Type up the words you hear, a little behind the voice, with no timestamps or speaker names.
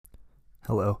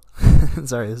Hello.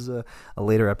 Sorry, this is a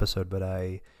later episode, but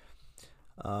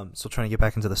still trying to get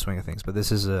back into the swing of things. But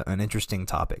this is an interesting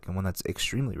topic and one that's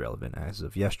extremely relevant as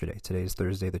of yesterday. Today is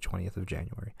Thursday, the 20th of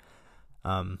January.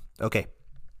 Okay,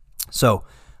 so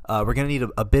we're going to need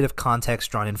a bit of context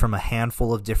drawn in from a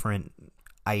handful of different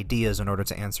ideas in order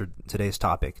to answer today's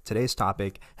topic. Today's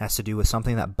topic has to do with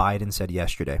something that Biden said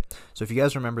yesterday. So if you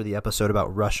guys remember the episode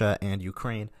about Russia and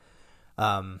Ukraine,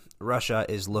 Russia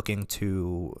is looking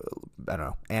to,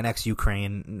 annex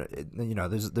Ukraine.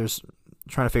 There's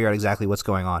trying to figure out exactly what's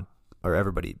going on, or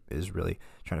everybody is really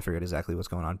trying to figure out exactly what's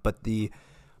going on. But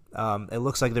it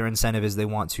looks like their incentive is they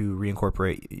want to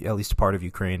reincorporate at least a part of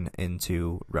Ukraine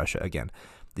into Russia again.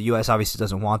 The U.S. obviously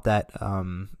doesn't want that,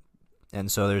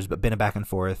 and so there's been a back and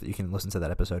forth. You can listen to that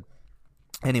episode.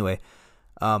 Anyway,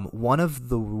 one of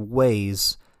the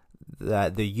ways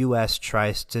that the U.S.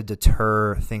 tries to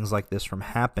deter things like this from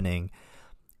happening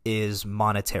is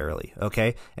monetarily,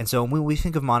 okay? And so when we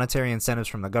think of monetary incentives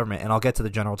from the government, and I'll get to the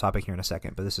general topic here in a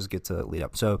second, but this is good to lead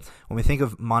up. So when we think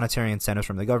of monetary incentives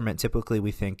from the government, typically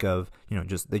we think of,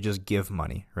 they just give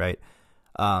money, right?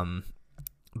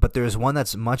 But there's one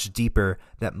that's much deeper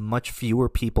that much fewer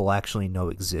people actually know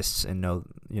exists and know,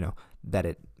 that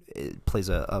it plays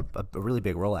a really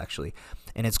big role actually.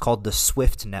 And it's called the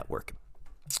SWIFT network.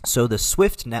 So the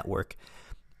SWIFT network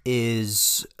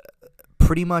is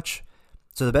pretty much,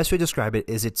 so the best way to describe it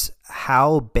is it's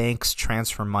how banks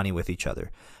transfer money with each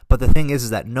other. But the thing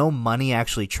is that no money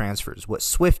actually transfers. What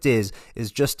SWIFT is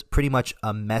just pretty much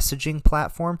a messaging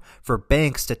platform for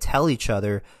banks to tell each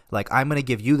other, like, I'm going to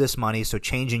give you this money, so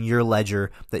change in your ledger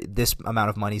that this amount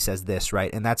of money says this, right?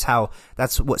 And that's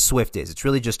what SWIFT is. It's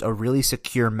really just a really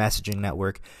secure messaging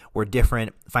network where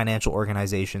different financial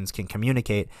organizations can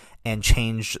communicate and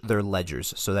change their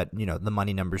ledgers so that, the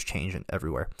money numbers change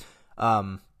everywhere.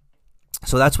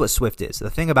 So that's what SWIFT is.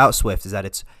 The thing about SWIFT is that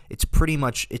it's pretty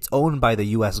much, it's owned by the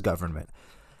U.S. government.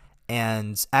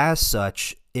 And as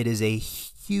such, it is a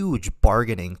huge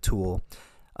bargaining tool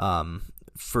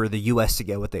for the U.S. to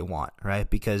get what they want, right?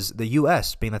 Because the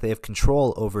U.S., being that they have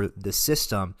control over the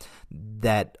system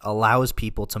that allows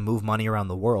people to move money around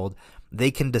the world, they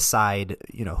can decide,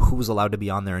 who's allowed to be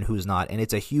on there and who's not. And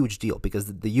it's a huge deal because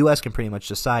the U.S. can pretty much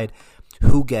decide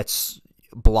who gets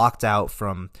blocked out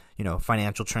from,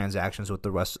 financial transactions with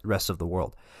the rest of the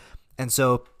world. And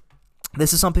so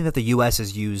this is something that the U.S.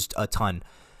 has used a ton.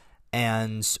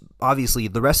 And obviously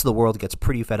the rest of the world gets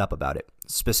pretty fed up about it,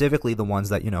 specifically the ones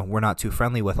that, we're not too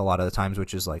friendly with a lot of the times,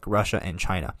 which is like Russia and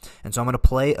China. And so I'm going to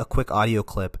play a quick audio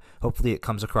clip. Hopefully it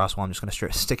comes across well. I'm just going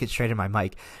to stick it straight in my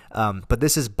mic. But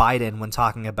this is Biden when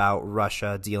talking about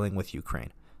Russia dealing with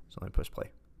Ukraine. So let me push play.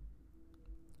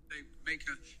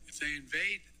 If they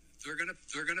invade, they're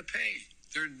gonna pay.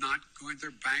 Their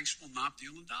banks will not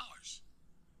deal in dollars.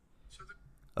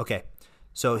 Okay.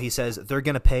 So he says they're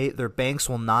going to pay, their banks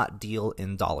will not deal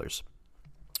in dollars.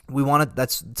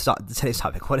 That's today's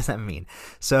topic. What does that mean?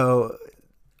 So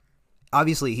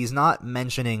obviously he's not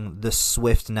mentioning the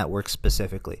SWIFT network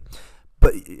specifically.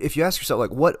 But if you ask yourself,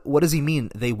 like, what does he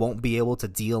mean they won't be able to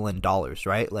deal in dollars,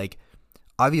 right? Like,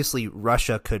 obviously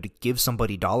Russia could give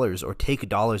somebody dollars or take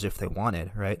dollars if they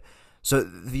wanted, right? So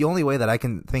the only way that I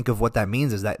can think of what that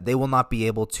means is that they will not be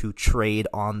able to trade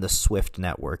on the SWIFT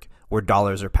network where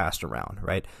dollars are passed around,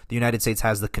 right? The United States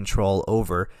has the control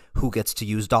over who gets to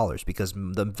use dollars because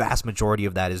the vast majority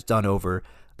of that is done over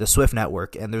the SWIFT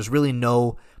network, and there's really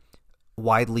no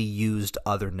widely used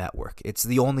other network. It's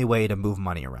the only way to move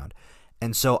money around.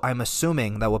 And so I'm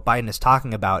assuming that what Biden is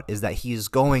talking about is that he's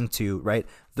going to, right,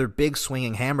 their big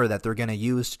swinging hammer that they're going to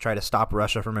use to try to stop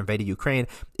Russia from invading Ukraine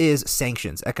is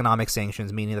sanctions, economic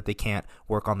sanctions, meaning that they can't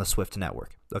work on the SWIFT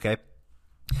network, okay?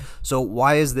 So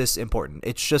why is this important?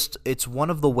 It's one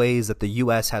of the ways that the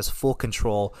U.S. has full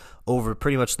control over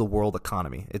pretty much the world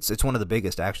economy. It's one of the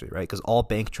biggest actually, right? Because all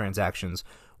bank transactions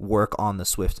work on the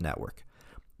SWIFT network.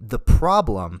 The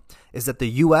problem is that the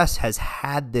U.S. has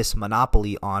had this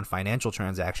monopoly on financial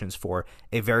transactions for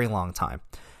a very long time,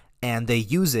 and they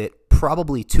use it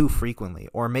probably too frequently,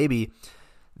 or maybe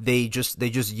they just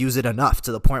use it enough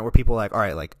to the point where people are like, all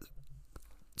right, like,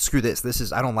 screw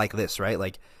this. I don't like this, right?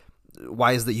 Like,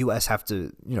 why does the U.S. have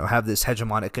to, have this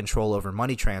hegemonic control over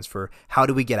money transfer? How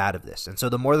do we get out of this? And so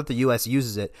the more that the U.S.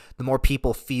 uses it, the more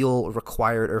people feel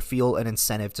required or feel an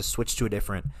incentive to switch to a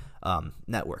different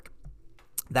network.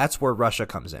 That's where Russia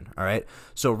comes in, all right?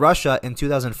 So Russia in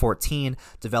 2014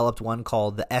 developed one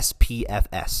called the SPFS.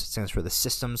 It stands for the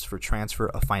Systems for Transfer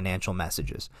of Financial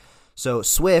Messages. So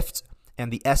SWIFT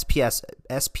and the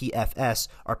SPFS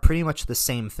are pretty much the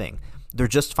same thing. They're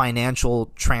just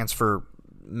financial transfer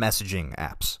messaging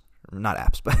apps, not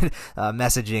apps, but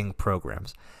messaging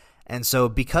programs. And so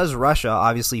because Russia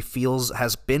obviously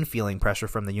has been feeling pressure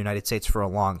from the United States for a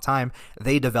long time,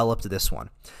 they developed this one.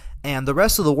 And the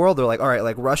rest of the world, they're like, all right,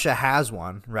 like Russia has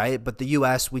one, right? But the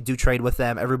U.S., we do trade with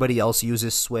them. Everybody else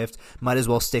uses SWIFT. Might as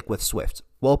well stick with SWIFT.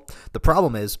 Well, the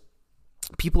problem is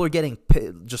people are getting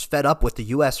just fed up with the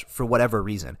U.S. for whatever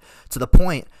reason, to the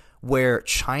point where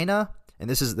China, and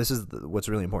this is what's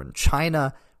really important,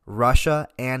 China, Russia,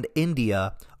 and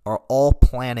India are all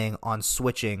planning on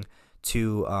switching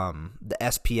to the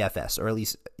SPFS, or at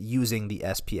least using the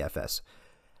SPFS.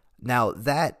 Now,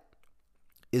 that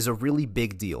is a really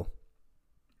big deal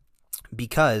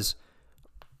because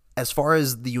as far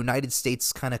as the United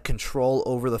States kind of control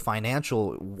over the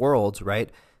financial world, right,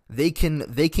 they can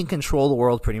control the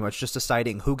world pretty much just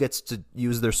deciding who gets to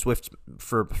use their SWIFT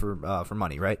for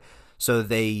money, right? So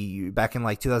they, back in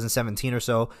like 2017 or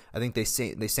so, I think they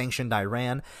sanctioned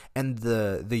Iran, and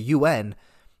the UN,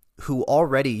 who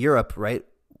already, Europe, right,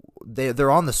 they're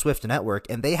on the SWIFT network,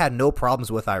 and they had no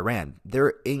problems with Iran.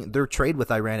 Their trade with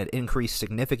Iran had increased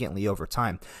significantly over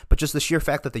time. But just the sheer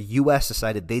fact that the U.S.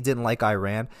 decided they didn't like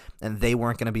Iran and they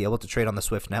weren't going to be able to trade on the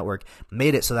SWIFT network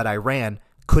made it so that Iran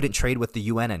couldn't trade with the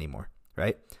UN anymore,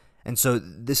 right? And so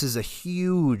this is it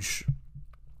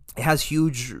has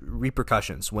huge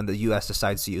repercussions when the U.S.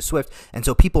 decides to use SWIFT. And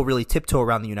so people really tiptoe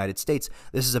around the United States.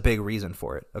 This is a big reason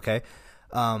for it, okay?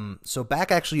 So back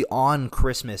actually on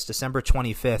Christmas, December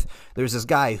 25th, there's this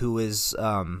guy who is,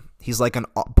 he's like an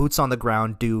boots on the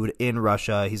ground dude in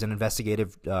Russia. He's an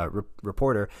investigative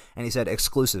reporter, and he said,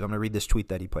 exclusive, I'm going to read this tweet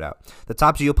that he put out. The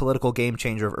top geopolitical game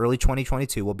changer of early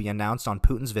 2022 will be announced on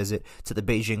Putin's visit to the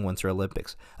Beijing Winter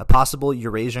Olympics. A possible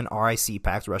Eurasian RIC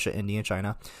pact, Russia, India, and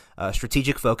China,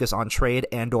 strategic focus on trade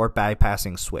and or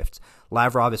bypassing SWIFT.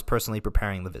 Lavrov is personally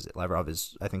preparing the visit. Lavrov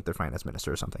is, I think, their finance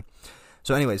minister or something.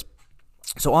 So anyways,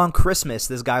 so on Christmas,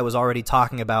 this guy was already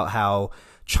talking about how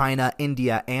China,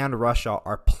 India, and Russia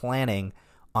are planning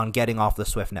on getting off the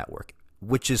SWIFT network,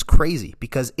 which is crazy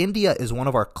because India is one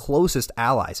of our closest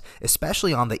allies,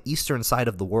 especially on the eastern side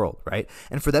of the world, right?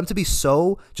 And for them to be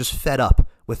so just fed up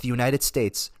with the United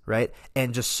States, right,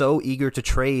 and just so eager to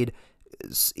trade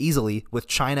easily with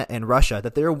China and Russia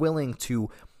that they're willing to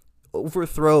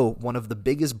overthrow one of the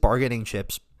biggest bargaining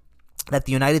chips that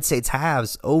the United States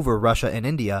has over Russia and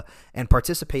India and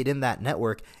participate in that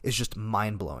network is just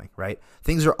mind-blowing, right?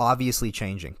 Things are obviously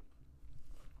changing.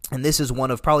 And this is one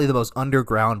of probably the most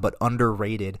underground but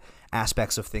underrated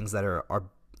aspects of things that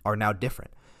are now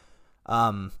different.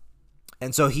 And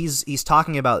so he's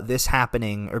talking about this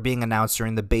happening or being announced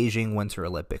during the Beijing Winter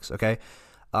Olympics, okay?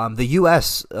 The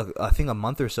U.S., I think a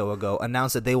month or so ago,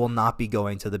 announced that they will not be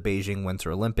going to the Beijing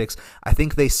Winter Olympics. I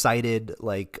think they cited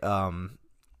like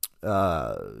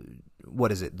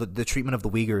what is it? The treatment of the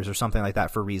Uyghurs or something like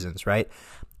that for reasons, right?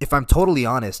 If I'm totally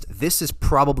honest, this is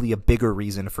probably a bigger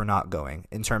reason for not going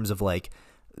in terms of like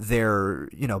their,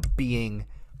 being,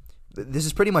 this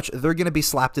is pretty much, they're going to be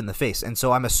slapped in the face. And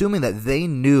so I'm assuming that they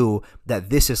knew that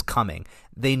this is coming.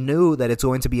 They knew that it's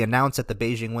going to be announced at the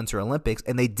Beijing Winter Olympics,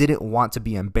 and they didn't want to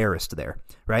be embarrassed there,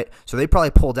 right? So they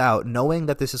probably pulled out knowing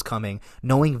that this is coming,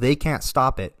 knowing they can't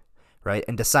stop it, right,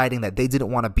 and deciding that they didn't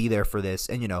want to be there for this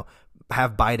and,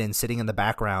 have Biden sitting in the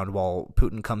background while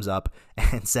Putin comes up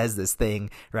and says this thing,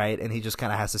 right, and he just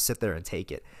kind of has to sit there and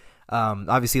take it.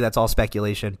 Obviously, that's all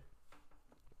speculation,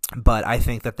 but I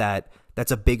think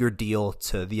that's a bigger deal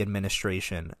to the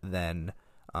administration than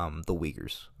the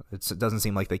Uyghurs. It doesn't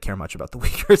seem like they care much about the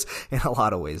Uyghurs in a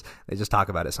lot of ways. They just talk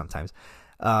about it sometimes.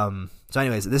 So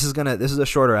anyways, this is a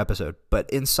shorter episode, but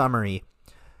in summary,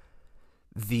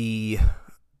 the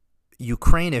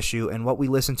Ukraine issue and what we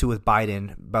listened to with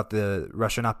Biden about the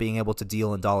Russia not being able to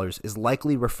deal in dollars is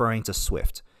likely referring to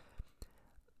SWIFT.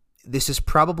 This is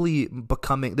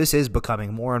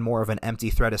becoming more and more of an empty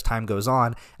threat as time goes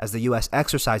on, as the U.S.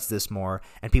 exercises this more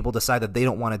and people decide that they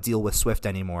don't want to deal with SWIFT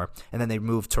anymore, and then they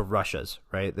move to Russia's,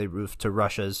 right? They move to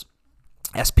Russia's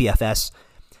SPFS,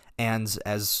 and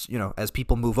as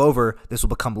people move over, this will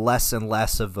become less and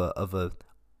less of a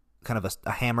kind of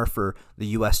a hammer for the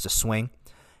U.S. to swing.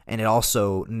 And it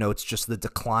also notes just the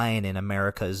decline in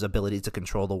America's ability to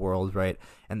control the world, right?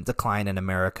 And decline in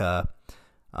America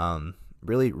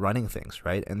really running things,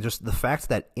 right? And just the fact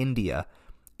that India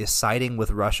is siding with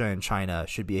Russia and China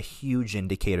should be a huge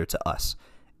indicator to us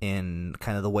in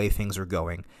kind of the way things are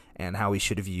going and how we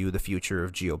should view the future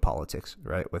of geopolitics,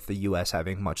 right? With the U.S.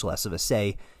 having much less of a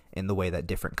say in the way that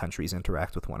different countries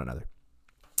interact with one another.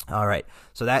 All right,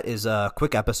 so that is a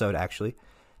quick episode, actually,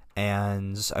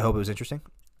 and I hope it was interesting.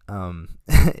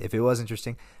 If it was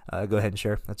interesting, go ahead and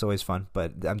share. That's always fun.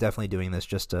 But I'm definitely doing this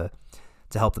just to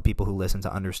to help the people who listen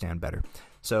to understand better.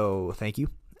 So thank you,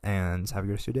 and have a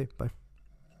good rest of your day. Bye.